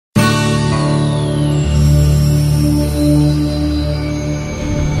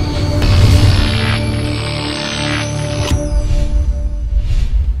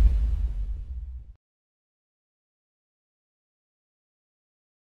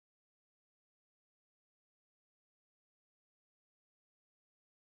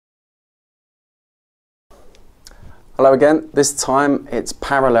Hello again. This time it's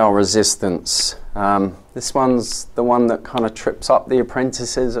parallel resistance. This one's the one that kind of trips up the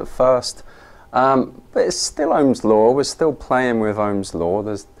apprentices at first, but it's still Ohm's law. We're still playing with Ohm's law.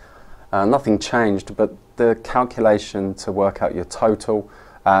 There's nothing changed, but the calculation to work out your total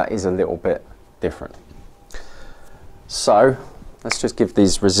is a little bit different. So let's just give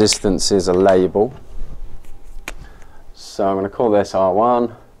these resistances a label. So I'm going to call this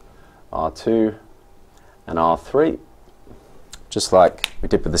R1, R2 and R3, just like we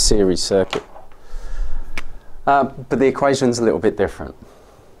did with the series circuit. But the equation's a little bit different.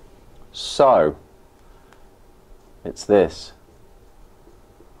 So it's this.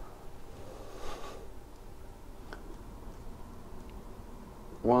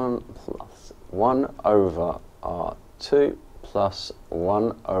 One plus 1 over R2 plus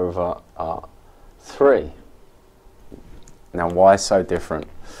 1 over R3. Now, why so different?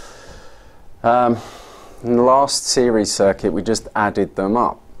 In the last series circuit, we just added them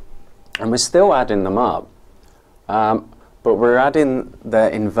up. And we're still adding them up, but we're adding their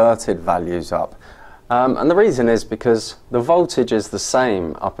inverted values up. And the reason is because the voltage is the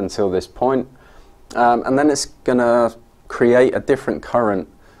same up until this point, and then it's going to create a different current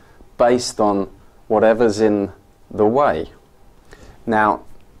based on whatever's in the way. Now,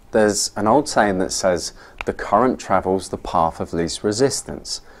 there's an old saying that says, the current travels the path of least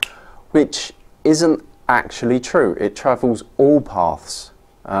resistance, which isn't actually true. It travels all paths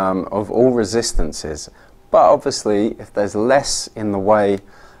of all resistances, but obviously if there's less in the way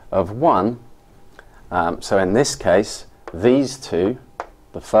of one, so in this case these two,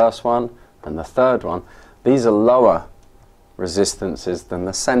 the first one and the third one, these are lower resistances than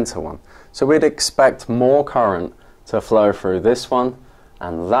the center one, so we'd expect more current to flow through this one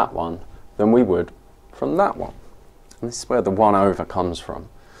and that one than we would from that one. And this is where the 1 over comes from.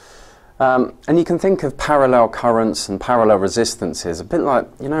 And you can think of parallel currents and parallel resistances a bit like,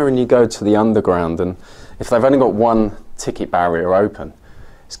 you know, when you go to the underground and if they've only got one ticket barrier open,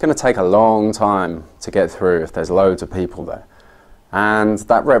 it's going to take a long time to get through if there's loads of people there. And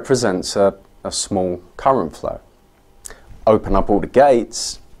that represents a small current flow. Open up all the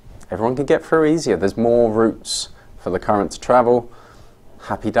gates, everyone can get through easier. There's more routes for the current to travel.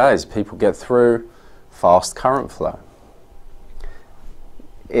 Happy days, people get through, fast current flow.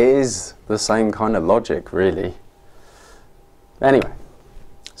 It is the same kind of logic, really. Anyway,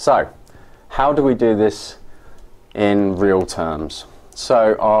 so how do we do this in real terms?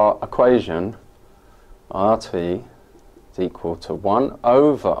 So our equation, RT is equal to 1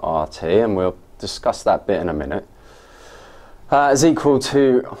 over RT, and we'll discuss that bit in a minute, is equal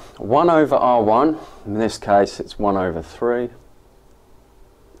to 1 over R1, in this case it's 1 over 3,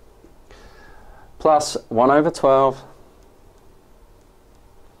 plus 1 over 12,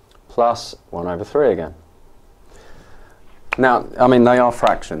 plus 1 over 3 again. Now, I mean, they are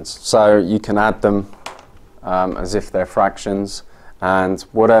fractions, so you can add them as if they're fractions, and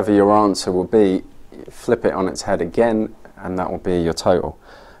whatever your answer will be, flip it on its head again, and that will be your total.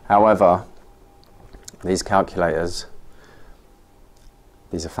 However, these calculators,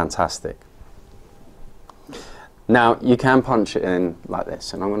 these are fantastic. Now, you can punch it in like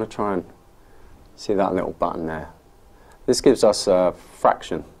this, and I'm going to try and see that little button there. This gives us a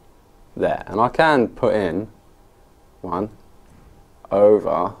fraction there, and I can put in 1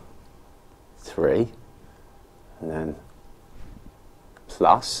 over 3 and then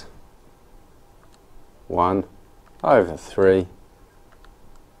plus 1 over 3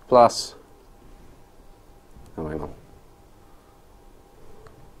 plus, oh, hang on,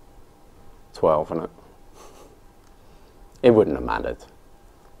 12, isn't it? It wouldn't have mattered.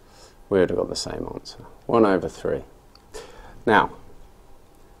 We would have got the same answer. 1 over 3. Now,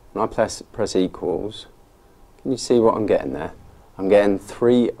 when I press equals, can you see what I'm getting there? I'm getting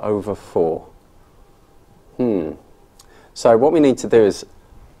 3 over 4. So what we need to do is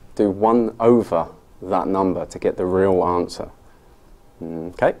do 1 over that number to get the real answer.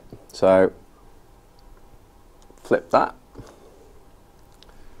 Okay, so flip that,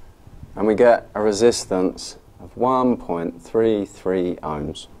 and we get a resistance of 1.33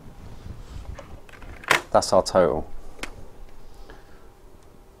 ohms. That's our total.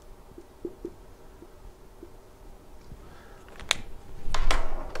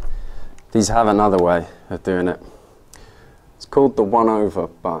 These have another way of doing it. It's called the 1 over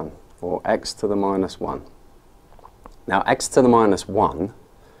button, or x to the minus 1. Now, x to the minus 1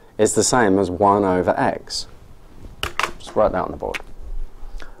 is the same as 1 over x. Just write that on the board.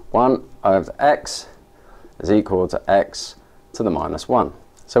 1 over x is equal to x to the minus 1.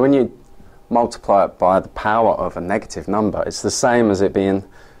 So when you multiply it by the power of a negative number, it's the same as it being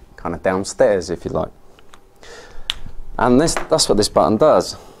kind of downstairs, if you like. And that's what this button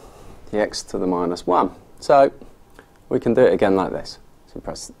does, the x to the minus 1. So we can do it again like this. So you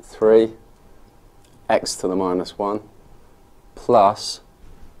press 3, x to the minus 1, plus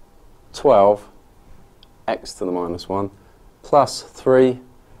 12, x to the minus 1, plus 3,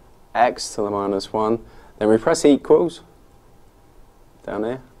 x to the minus 1. Then we press equals down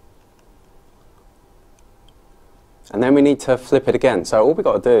here. And then we need to flip it again. So all we've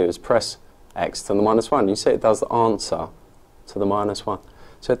got to do is press x to the minus 1. You see it does the answer to the minus 1.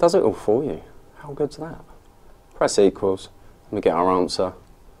 So it does it all for you. How good's that? Press equals, and we get our answer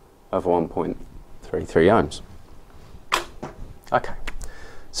of 1.33 ohms. Okay,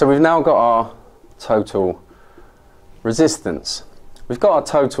 so we've now got our total resistance. We've got our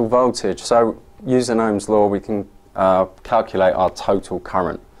total voltage, so using Ohm's law we can calculate our total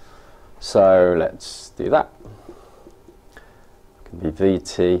current. So let's do that. It can be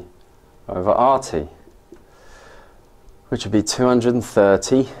VT over RT, which would be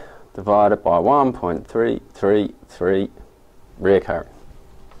 230 divided by 1.333 reoccurring.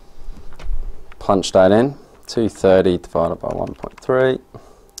 Punch that in, 230 divided by 1.3, and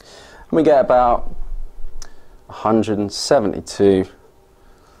we get about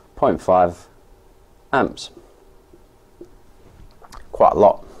 172.5 amps. Quite a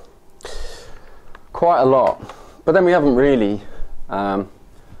lot. Quite a lot. But then we haven't really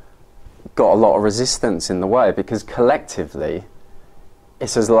got a lot of resistance in the way, because collectively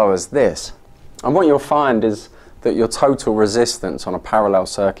it's as low as this. And what you'll find is that your total resistance on a parallel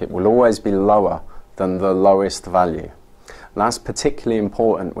circuit will always be lower than the lowest value. And that's particularly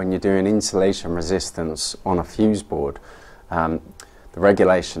important when you're doing insulation resistance on a fuse board. The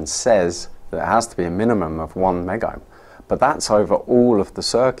regulation says that it has to be a minimum of 1 megohm, but that's over all of the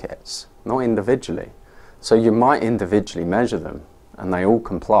circuits, not individually. So you might individually measure them and they all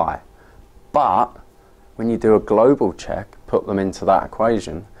comply, but when you do a global check, put them into that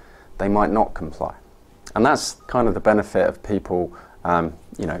equation, they might not comply. And that's kind of the benefit of people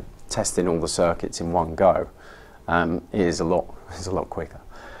you know, testing all the circuits in one go. It is a lot quicker.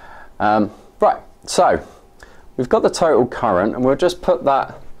 Right, so we've got the total current, and we'll just put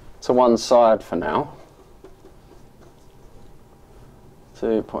that to one side for now.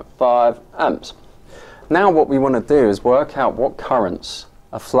 2.5 amps. Now what we want to do is work out what currents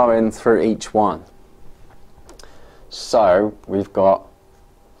are flowing through each one. So we've got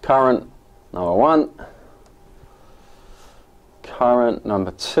current number 1, current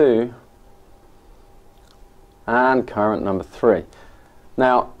number 2, and current number 3.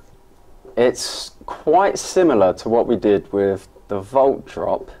 Now it's quite similar to what we did with the volt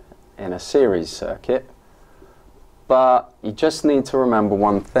drop in a series circuit, but you just need to remember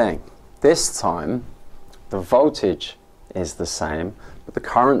one thing. This time the voltage is the same, but the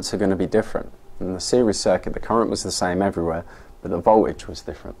currents are going to be different. In the series circuit the current was the same everywhere, but the voltage was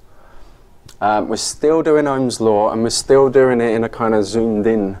different. We're still doing Ohm's law, and we're still doing it in a kind of zoomed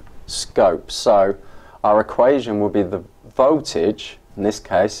in scope. So our equation will be the voltage, in this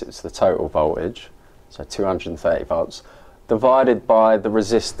case it's the total voltage, so 230 volts, divided by the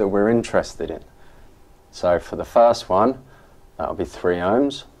resistor we're interested in. So for the first one, that'll be 3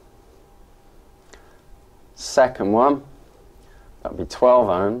 ohms. Second one, that'll be 12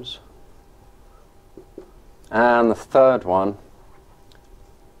 ohms. And the third one,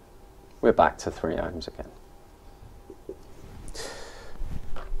 we're back to 3 ohms again.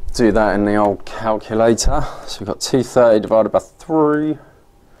 Do that in the old calculator. So we've got 230 divided by 3.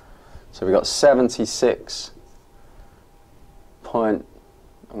 So we've got 76 point,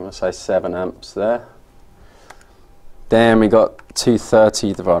 I'm going to say 7 amps there. Then we got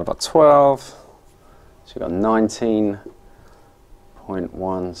 230 divided by 12. So we've got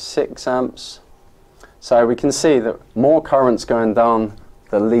 19.16 amps. So we can see that more current's going down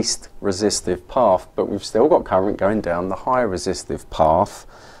the least resistive path, but we've still got current going down the high resistive path.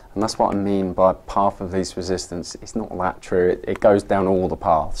 And that's what I mean by path of least resistance. It's not that true. It goes down all the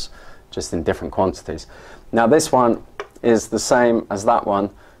paths, just in different quantities. Now this one is the same as that one,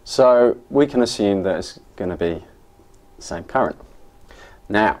 so we can assume that it's going to be the same current.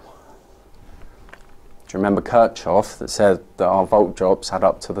 Now, do you remember Kirchhoff that said that our volt drops add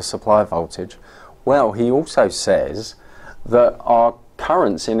up to the supply voltage? Well, he also says that our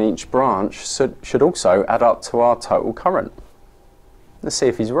currents in each branch should also add up to our total current. Let's see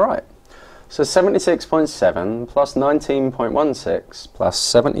if he's right. So 76.7 plus 19.16 plus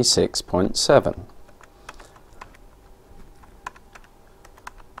 76.7.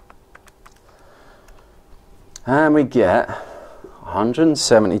 And we get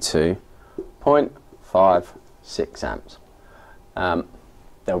 172.56 amps.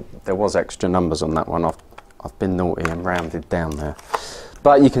 There was extra numbers on that one. I've been naughty and rounded down there.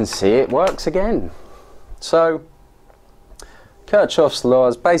 But you can see it works again. So Kirchhoff's law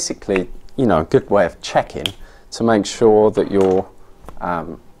is basically, you know, a good way of checking to make sure that your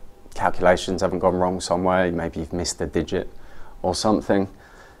calculations haven't gone wrong somewhere. Maybe you've missed a digit or something.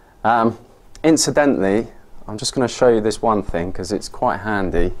 Incidentally, I'm just going to show you this one thing because it's quite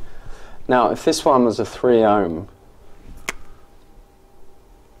handy. Now, if this one was a 3 ohm,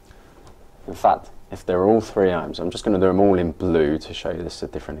 in fact, if they're all 3 ohms, I'm just going to do them all in blue to show you this is a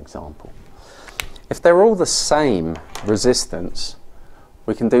different example. If they're all the same resistance,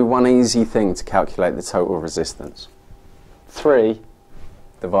 we can do one easy thing to calculate the total resistance. 3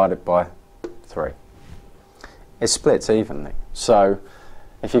 divided by 3. It splits evenly. So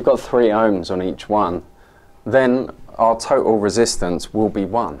if you've got 3 ohms on each one, then our total resistance will be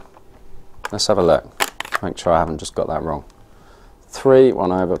 1. Let's have a look. Make sure I haven't just got that wrong. 3,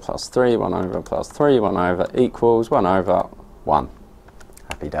 1 over plus 3, 1 over plus 3, 1 over equals 1 over 1.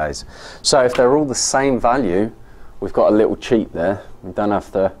 Happy days. So if they're all the same value, we've got a little cheat there. We don't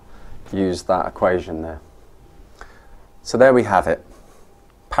have to use that equation there. So there we have it.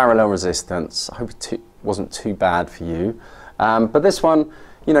 Parallel resistance. I hope it wasn't too bad for you. But this one,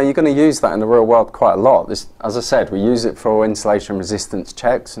 you know, you're going to use that in the real world quite a lot. This, as I said, we use it for insulation resistance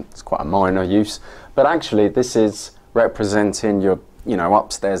checks. It's quite a minor use. But actually, this is representing your, you know,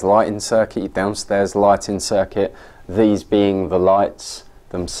 upstairs lighting circuit, your downstairs lighting circuit, these being the lights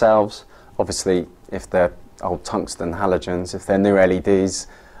themselves. Obviously, if they're old tungsten halogens, if they're new LEDs,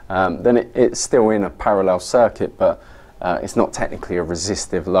 then it's still in a parallel circuit, but it's not technically a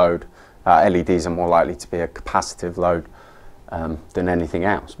resistive load. LEDs are more likely to be a capacitive load than anything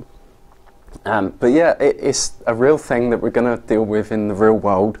else. But yeah, it's a real thing that we're going to deal with in the real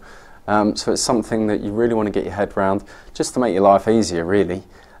world. So it's something that you really want to get your head around, just to make your life easier, really.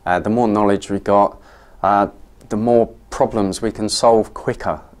 The more knowledge we got, the more problems we can solve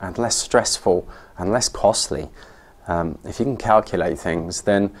quicker and less stressful and less costly. If you can calculate things,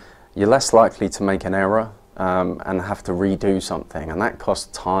 then you're less likely to make an error and have to redo something, and that costs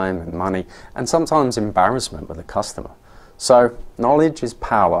time and money and sometimes embarrassment with the customer. So knowledge is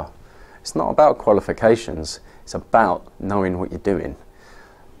power. It's not about qualifications, it's about knowing what you're doing.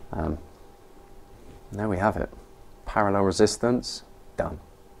 There we have it. Parallel resistance, done.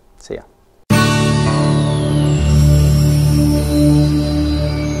 See ya.